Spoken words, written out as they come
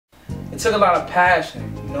it took a lot of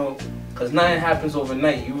passion, you know, because nothing happens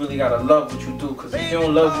overnight. You really gotta love what you do, because if you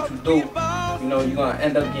don't love what you do, you know, you're gonna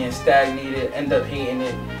end up getting stagnated, end up hating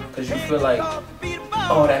it, because you feel like,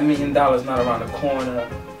 oh, that $1 million not around the corner,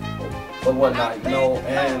 or whatnot, you know.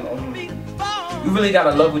 And you really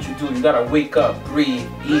gotta love what you do. You gotta wake up, breathe,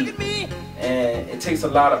 eat, and it takes a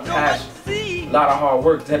lot of passion, a lot of hard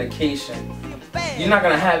work, dedication. You're not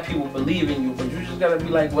gonna have people believe in you, but you just gotta be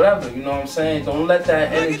like, whatever, you know what I'm saying? Don't let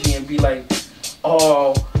that energy and be like,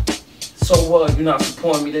 oh, so what, you're not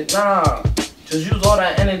supporting me. Nah, just use all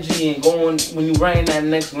that energy and go on when you write that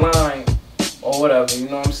next line or whatever, you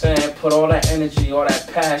know what I'm saying? Put all that energy, all that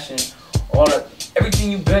passion, all that,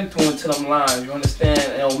 everything you've been through into them lines, you understand?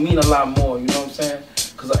 It'll mean a lot more, you know what I'm saying?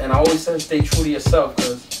 And I always say stay true to yourself,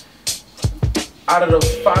 because out of the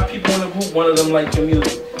 5 people in the group, one of them like your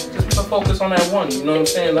music. Just focus on that one, you know what I'm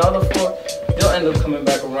saying? The other 4, they'll end up coming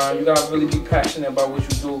back around. You gotta really be passionate about what you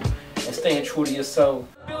do and staying true to yourself.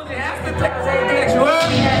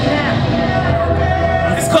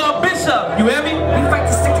 It's called Bishop, you hear me? We fight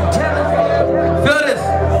to stick together. Feel this.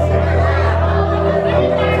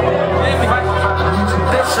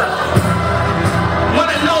 Bishop.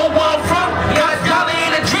 Wanna know where I'm from? Got a dollar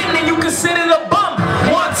in a dream, then you consider a bum.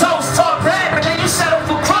 One toast, talk rap, and then you settle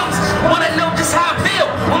for crumbs. Wanna know just how I feel?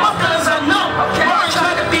 Well, my feelings are numb. Murray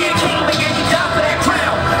tried to be a king, but yeah, he died for that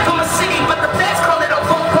crown. From a city, but the feds call it a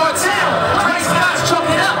folk town. Christ God's choke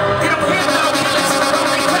it up. They don't hear about it.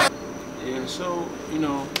 Yeah, so, you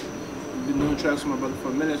know, we've been doing tracks with my brother for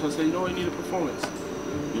a minute, so I said, you know, you need a performance.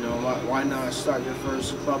 You know, why not start your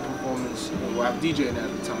first club performance? You know, I was DJing at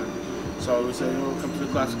the time. So we said, you know, come to the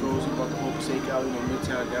Classicals, we bought the whole Passaic Alley, you know,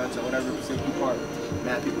 Midtown, downtown, whatever, Passaic Park.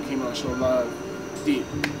 Mad people came out and showed love. Deep.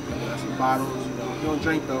 You know, got some bottles, you know. He don't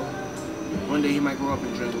drink though. One day he might grow up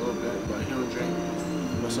and drink a little bit, but he don't drink.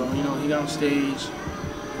 But so, you know, he got on stage.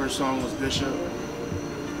 First song was Bishop.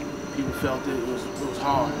 People felt it. It was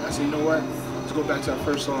hard. I said, you know what? Let's go back to our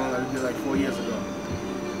first song that we did like 4 years ago.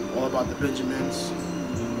 All about the Benjamins.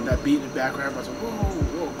 That beat in the background, I was like, whoa,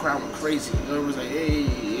 whoa, crowd went crazy. You know, it was like, hey,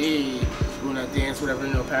 hey, doing that dance, whatever,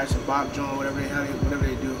 you know, passion, bop, joint, whatever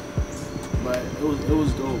they do. But it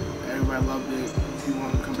was dope. Everybody loved it. People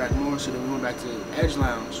wanted to come back more, so then we went back to Edge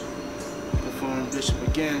Lounge, performed Bishop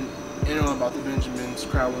again, and all about the Benjamins.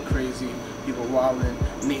 Crowd went crazy. People wilding,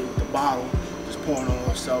 Nate with the bottle, just pouring on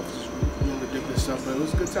himself, just doing ridiculous stuff. But it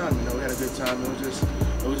was a good time. You know, we had a good time. It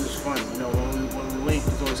was just fun. You know, when we linked,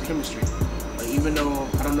 there's always chemistry. Even though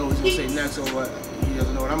I don't know what he's gonna say next or what, he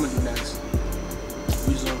doesn't know what I'm gonna do next.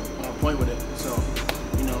 We just on point with it. So,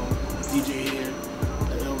 you know, DJ here,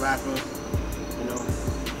 the ill rapper, you know,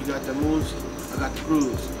 he got the moves, I got the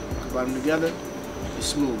grooves. Combine them together, it's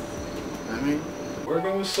smooth. You know what I mean?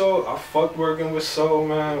 Working with Soul, I fucked working with Soul,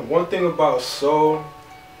 man. One thing about Soul,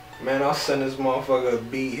 man, I'll send this motherfucker a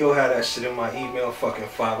beat. He'll have that shit in my email fucking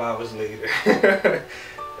 5 hours later.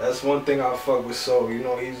 That's one thing I fuck with Soul, you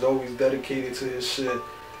know, he's always dedicated to his shit.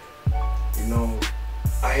 You know,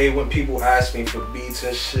 I hate when people ask me for beats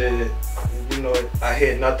and shit. You know, I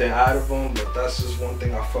hear nothing out of them, but that's just one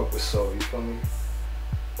thing I fuck with Soul, you feel me?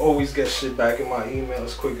 Always get shit back in my email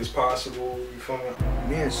as quick as possible, you feel me?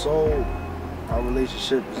 Me and Soul, our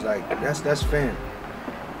relationship is like, that's fam.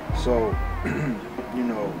 So, you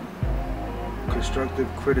know, constructive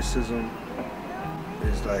criticism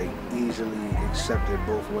is like easily accepted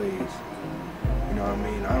both ways. You know what I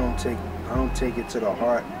mean? I don't take it to the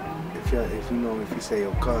heart. If you say,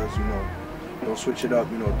 yo, cuz, you know, don't switch it up,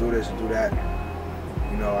 you know, do this, do that.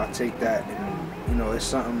 You know, I take that and, you know, it's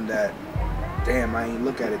something that, damn, I ain't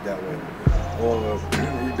look at it that way. Or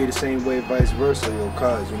it'd be the same way vice versa, yo,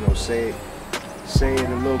 cuz, you know, say it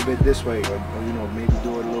a little bit this way, or you know, maybe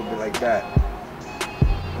do it a little bit like that.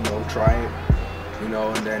 You know, try it. You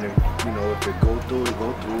know, and then if, you know, if it go through,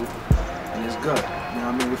 and it's good. You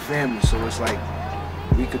know what I mean? We're family, so it's like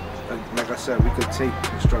we could, like I said, we could take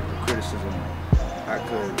constructive criticism. I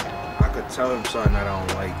could tell him something that I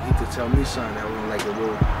don't like. He could tell me something that I don't like.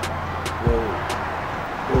 We'll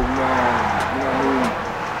you know what I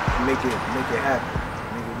mean? Make it happen,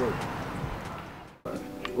 make it work.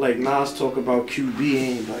 Like Nas talk about QB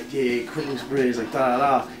and like, yeah, Queensbridge, like da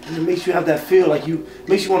da da, and it makes you have that feel, like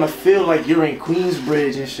makes you want to feel like you're in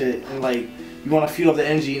Queensbridge and shit, and like you want to feel up the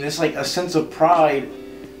energy, and it's like a sense of pride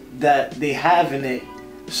that they have in it.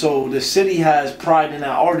 So the city has pride in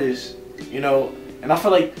that artist, you know, and I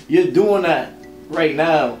feel like you're doing that right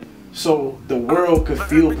now, so the world could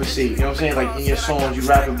feel Passaic. You know what I'm saying? Like in your songs, you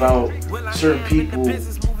rap about certain people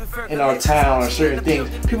in our town or certain things.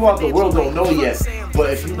 People out the world don't know yet.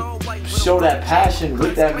 But if you show that passion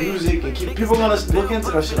with that music and keep people gonna look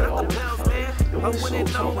into that shit like, oh, what is Soul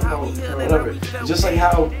talking about? Or whatever. Just like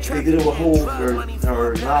how they did it with Hov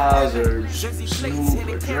or Nas or Snoop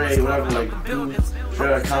or Dre, whatever, like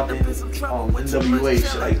Dre Compton, NWA,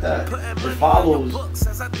 shit like that. It follows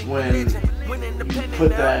when you put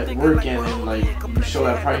that work in and like you show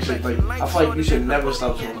that price. Like I feel like you should never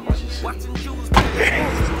stop talking about your shit.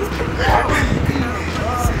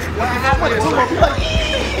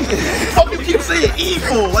 Fuck you keep saying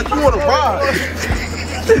evil like you want to ride.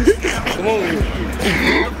 Come on.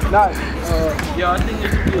 Nice. Yo, I think it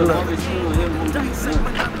should be a longer tune with him.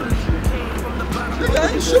 Nigga, I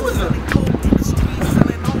ain't shooting them.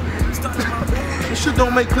 This shit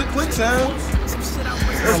don't make click sounds.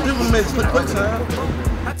 Those people make click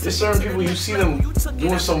sounds. There's certain people you see them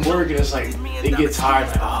doing some work and it's like they get tired.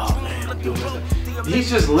 Like, oh man, I'm doing this. He's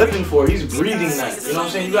just living for it. He's breathing that. You know what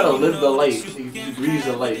I'm saying? You gotta live the life. He breathes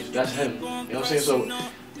the life. That's him. You know what I'm saying? So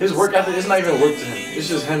his work ethic, it's not even work to him. It's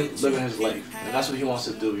just him living his life. And that's what he wants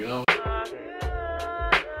to do, you know?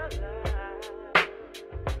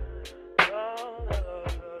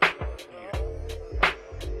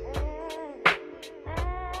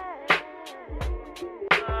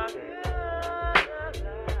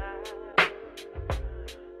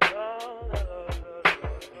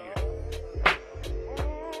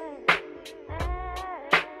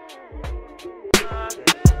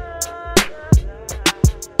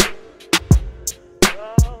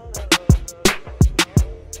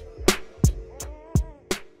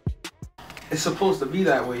 It's supposed to be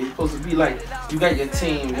that way. It's supposed to be like you got your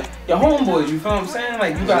team, your homeboys. You feel what I'm saying?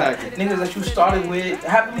 Like you got niggas that you started with.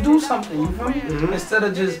 Have them do something. You feel me? Instead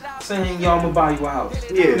of just saying, "Yo, I'ma buy you a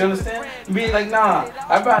house." Yeah. You understand? Being like, "Nah,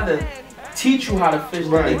 I'd rather teach you how to fish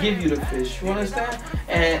than to give you the fish." You understand?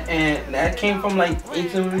 And that came from like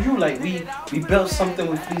you. Like we built something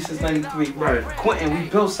with Fleeces 93. Right. Quentin, we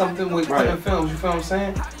built something with Quentin Filmz. You feel what I'm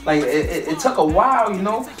saying? Like it took a while, you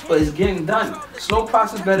know, but it's getting done. Slow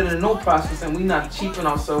process better than no process, and we not cheaping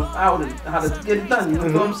ourselves out and how to get it done. You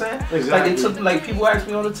know what I'm saying? Exactly. Like it took, like people ask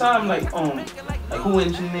me all the time, like who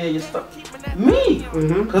engineered your stuff? Me,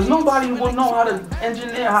 because nobody will know how to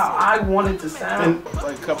engineer how I want it to sound.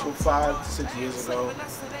 Like a couple 5 to 6 years ago.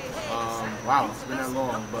 Wow, it's been that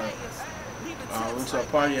long, but I went to a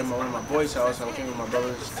party at one of my boys' house. I came with my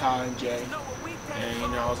brothers Ty and Jay, and you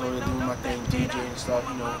know I was over there doing my thing, DJ and stuff,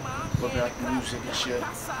 you know, looking at the music and shit,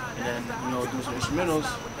 and then you know doing some instrumentals.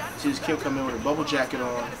 See this kid come in with a bubble jacket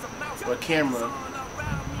on, with a camera.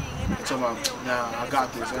 And so I'm like, nah, I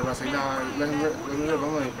got this. Everybody's like, nah, let me rip.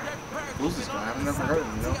 I'm like, who's this guy? I've never heard of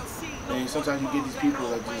him, you know? And sometimes you get these people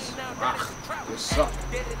that just suck.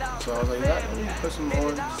 So I was like, yeah, let me put some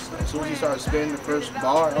on. As soon as he started spinning the first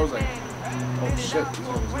bar, I was like, oh shit, this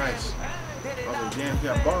one was nice. I was like, damn, he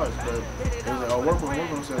got bars. But it was like, I'll work with him.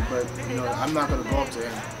 I said, but, you know, I'm not going to go up to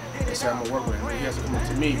him and say I'm going to work with him. He has to come up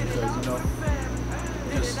to me because, you know,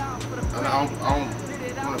 I don't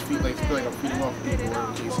want to feel like I'm feeding off people in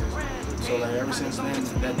whatever cases. So like ever since then,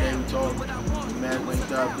 that day we talked, man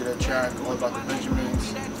linked up, did a track all about the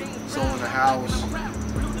Benjamins, Soul in the House. It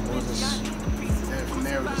was just, and from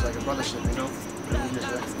there it was like a brothership, you know? And we just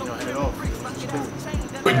hit it off. It was cool.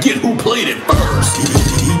 But get who played it first.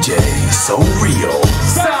 DJ So Real.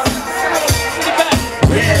 Stop.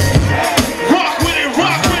 Yeah. Rock with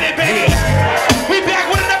it, baby. We back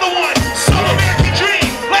with another one. Soul American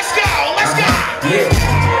Dream. Let's go. Yeah.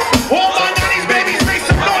 All my 90s babies make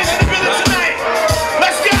some noise in the building tonight.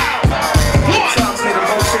 Let's go. One.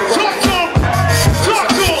 Talk to them.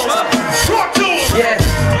 Yeah,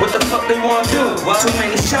 what the fuck they wanna do? Too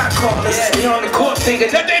many shot callers. They on the court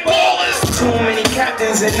thinking That they ballers. too many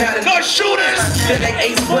captains and not No shooters. Feel like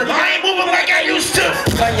Ace Buddy. I ain't moving like I used to.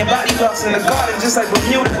 Find your body blocks in the garden just like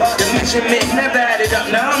Bermuda. The measurement never added up,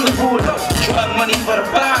 now I'm the ruler. Drug money for the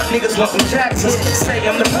 5, niggas want some Jacksons. Say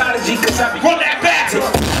I'm the prodigy cause I be Run that back.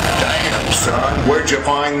 Damn, son, where'd you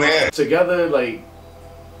find that? Together, like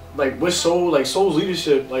with Soul, like Soul's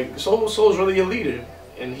leadership, like Soul's really a leader.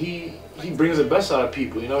 And he brings the best out of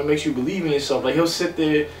people, you know, it makes you believe in yourself. Like he'll sit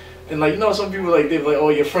there and like, you know, some people like they're like, oh,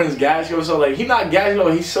 your friend's gas you, so like he not gas, you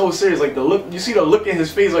know, he's so serious. Like the look, you see the look in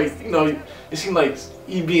his face, like, you know, it seems like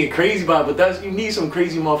he being crazy about it, but you need some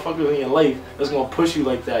crazy motherfuckers in your life that's gonna push you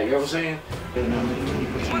like that, you know what I'm saying?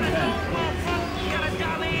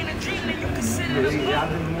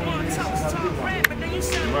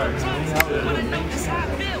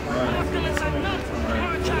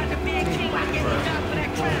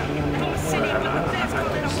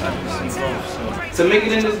 To make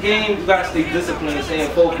it in this game, you gotta stay disciplined and stay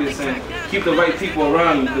focused and keep the right people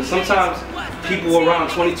around you. Because sometimes people around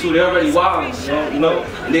 22, they're already wild, you know,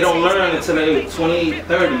 and they don't learn until they're 28,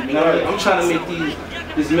 30. You know what I mean? I'm trying to make these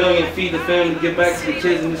this million feed the family, give back to the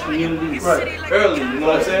kids in this community early, you know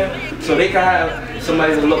what I'm saying? So they can have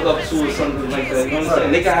somebody to look up to or something like that, you know what I'm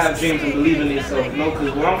saying? They can have dreams and believe in themselves, you know,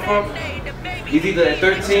 because where I'm from, it's either at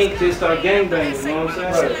 13, kids start gangbanging, you know what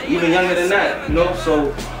I'm saying? Even younger than that, you know,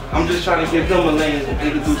 so I'm just trying to give them a lane that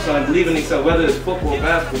they can do something, believe in themselves, whether it's football,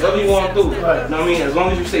 basketball, whatever you want to do, you know what I mean? As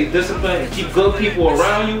long as you stay disciplined and keep good people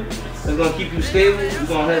around you, it's gonna keep you stable, you're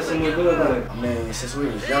gonna have somewhere good about it. I mean, since we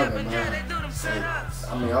was younger, man,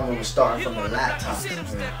 I mean, I remember starting from the laptops,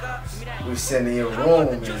 man. We was sitting in your room,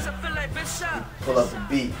 and you pull up the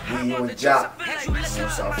beat, you and Jock, you know,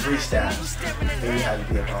 so freestyle. Then you had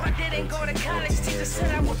to be about 13, 14 years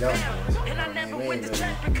old. We was young boys, you know what I mean? We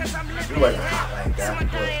wasn't hot like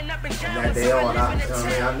that, but from that day on, you know what I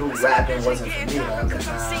mean? I knew rapping wasn't for me. Like, at the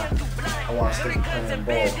time, I want to stick playing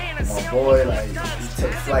ball. My boy, like, he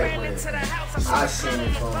took flight with it. I seen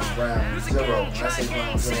it from ground zero. When I say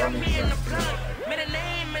ground zero, I mean ground zero. He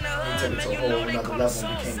took it to a whole another level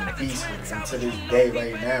and became a beast with it. And to this day,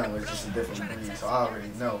 right now, it's just a different breed. So I already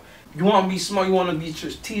know. You want to be smart, you want to be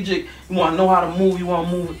strategic, you want to know how to move, you want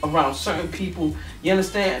to move around certain people. You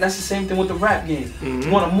understand? That's the same thing with the rap game. You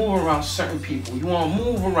want to move around certain people. You want to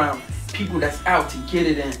move around people that's out to get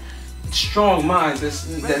it in. Strong minds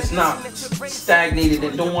that's not stagnated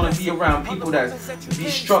and don't want to be around people that be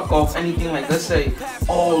struck off anything like, let's say,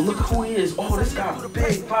 oh, look who he is, oh, this guy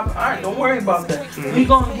big, pop. Alright, don't worry about that. We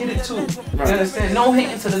gonna get it too. You understand? No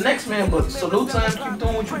hating to the next man, but salute to him, keep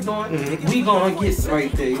doing what you're doing. We gonna get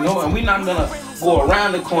right there, you know, and we not gonna go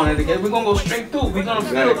around the corner together. We're gonna go straight through. We're gonna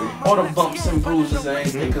feel all the bumps and bruises and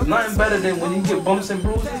everything. Because nothing better than when you get bumps and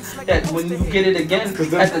bruises, that when you get it again,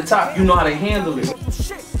 at the top, you know how to handle it.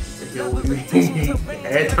 Yo, every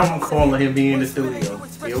time I'm calling him, be in the studio,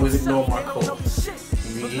 he always ignore my calls.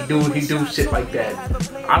 He do shit like that.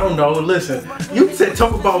 I don't know. Listen, you said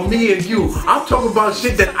talk about me and you. I'm talking about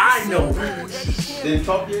shit that I know. Shit,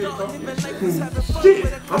 I'm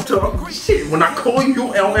talking shit. When I call you,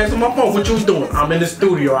 you don't answer my phone. What you doing? I'm in the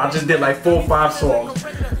studio. I just did like 4 or 5 songs.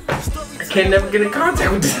 I can't never get in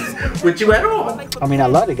contact with you at all. I mean, I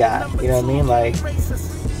love the guy. You know what I mean? Like,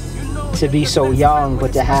 to be so young,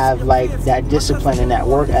 but to have like that discipline and that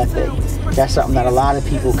work ethic, that's something that a lot of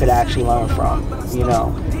people could actually learn from, you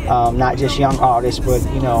know. Not just young artists, but,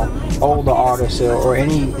 you know, older artists or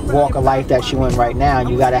any walk of life that you're in right now.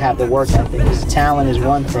 You got to have the work ethic, because talent is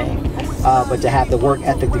one thing, but to have the work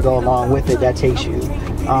ethic to go along with it, that takes you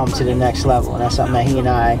to the next level. And that's something that he and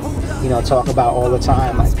I, you know, talk about all the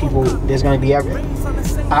time. Like, people, there's going to be I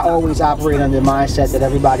always operate under the mindset that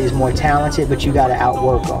everybody is more talented, but you got to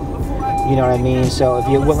outwork them. You know what I mean? So if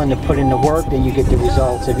you're willing to put in the work, then you get the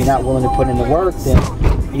results. If you're not willing to put in the work, then,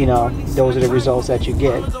 you know, those are the results that you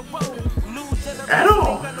get. At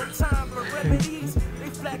all.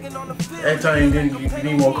 Every time you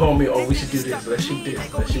didn't want to call me, oh, we should do this, let's shoot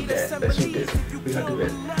this, let's shoot that, let's shoot this, we're going to do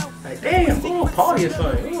that. Like, damn, go to a party or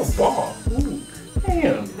something, go to a bar. Ooh,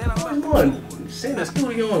 damn, I'm going to sit in the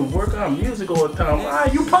studio and work on music all the time. Ah,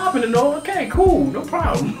 you popping and all, okay, cool, no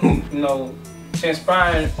problem. You know,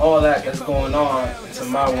 transpiring all that's going on into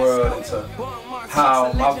my world, into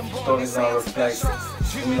how my stories gonna reflect,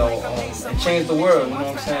 you know, and change the world, you know what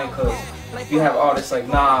I'm saying? Because you have artists like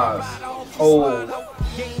Nas, Hov,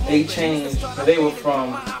 they changed where they were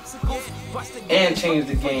from and changed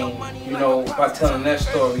the game, you know, by telling their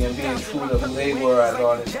story and being true to who they were as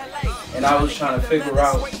artists. And I was trying to figure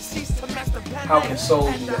out how can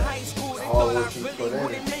soul do that. All the work you put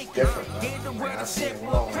in is different, man. I see it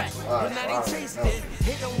wrong. I ain't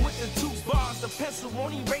learning too much. You can't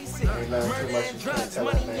tell a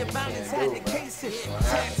man you can't do, man. It's what happens. You say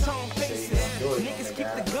you're gonna do it, you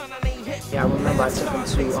make Yeah, I remember I took him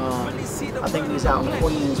to, I think he was out in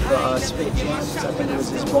Queens for Spit Jams. I think it was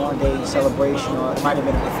his born day celebration, or it might have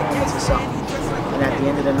been a performance or something. And at the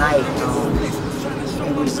end of the night,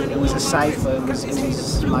 it was a cypher. It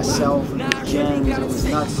was myself, it was Gems, it was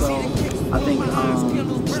Nutso. I think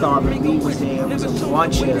Starvin' B was there. It was a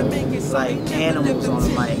bunch of like animals on the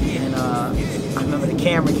mic. And I remember the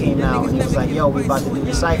camera came out and it was like, yo, we about to do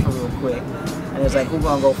the cypher real quick. And it was like, who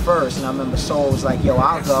gonna go first? And I remember Soul was like, yo,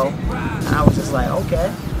 I'll go. And I was just like, okay.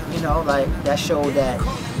 You know, like, that showed that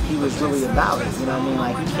he was really about it. You know what I mean?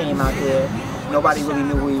 Like, he came out there. Nobody really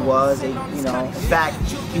knew who he was. They, you know, in fact,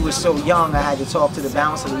 he was so young, I had to talk to the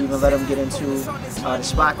bouncer to even let him get into the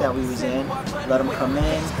spot that we was in, let him come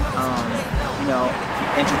in, you know,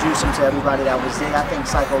 introduce him to everybody that was there. I think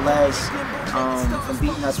Psycho Les from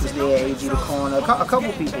Beating Us was there, AG the Corner, a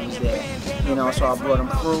couple people was there, you know, so I brought him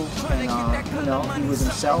through, and, you know, he was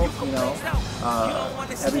himself, you know,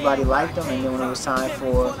 everybody liked him, and then when it was time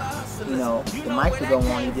for you know, the mic would go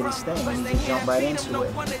on, he did his thing, and he just jumped right into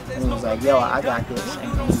it. And he was like, yo, I got this.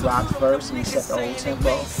 And he rocked first, and he set the whole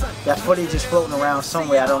tempo. That footage is floating around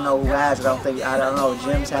somewhere. I don't know who has it. I don't know if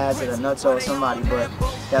Jim's has it or Nutso or somebody, but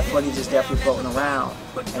that footage is definitely floating around.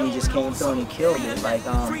 And he just came through and he killed it. Like,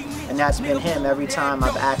 and that's been him. Every time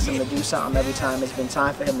I've asked him to do something, every time it's been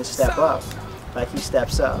time for him to step up, like he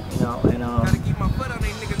steps up, you know. And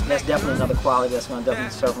that's definitely another quality that's going to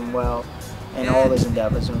definitely serve him well in all his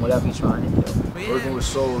endeavors and whatever he's trying to do. Working with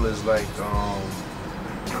soul is like,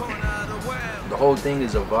 the whole thing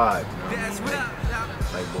is a vibe, you know?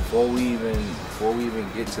 Like before we even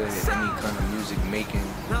get to any kind of music making,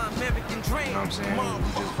 you know what I'm saying?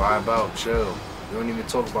 We just vibe out, chill. We don't even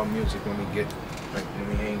talk about music when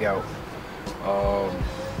we hang out.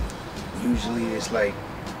 Usually it's like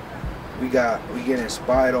we get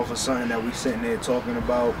inspired off of something that we sitting there talking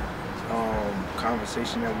about,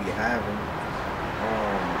 conversation that we having,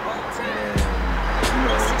 and you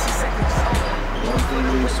know, one thing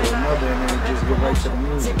leads to another, and then we just get right to the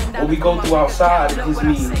music. When we go through outside, it gives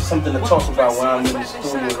me something to talk about when I'm in the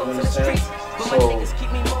studio, you understand? So,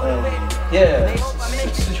 yeah,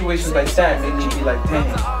 situations like that made me be like, damn,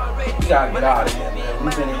 we gotta get out of here, man.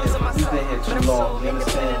 We've been here too long, you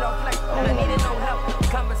understand?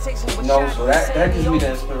 You know, so that gives me the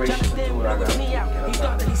inspiration to do what I gotta do.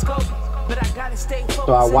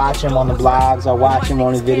 So I watch him on the blogs, I watch him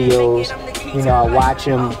on the videos, you know, I watch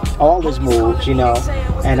him, all his moves, you know,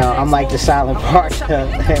 and I'm like the silent partner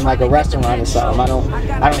in like a restaurant or something. I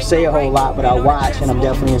don't say a whole lot, but I watch, and I'm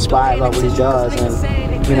definitely inspired by what he does,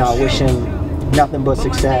 and you know, I wish him nothing but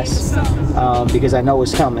success, because I know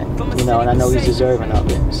it's coming, you know, and I know he's deserving of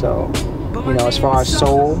it. So, you know, as far as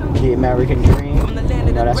soul, the American dream,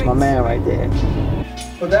 you know, that's my man right there.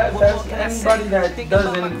 But that's anybody that does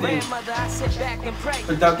anything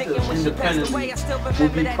productive, independently, will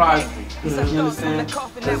be prideful. You understand?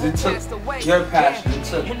 Because it took your passion, it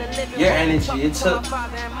took your energy, it took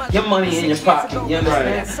your money in your pocket. You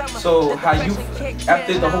understand? So how you,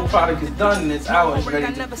 after the whole product is done and it's out and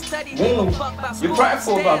ready to move, you're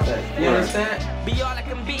prideful about that. You understand? Be all I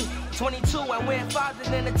can be. 22, I went farther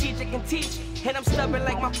than a teacher can teach. And I'm stubborn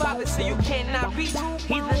like my father, so you cannot reach.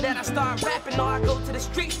 Either that I start rapping or I go to the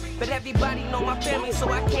streets. But everybody know my family, so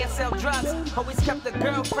I can't sell drugs. Always kept a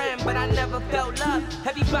girlfriend, but I never felt love.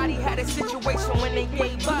 Everybody had a situation when they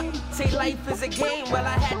gave up. Say life is a game, well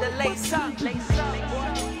I had to lace up.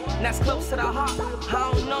 That's close to the heart.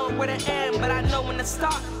 I don't know where to end, but I know when to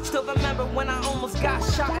start. Still remember when I almost got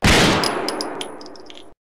shot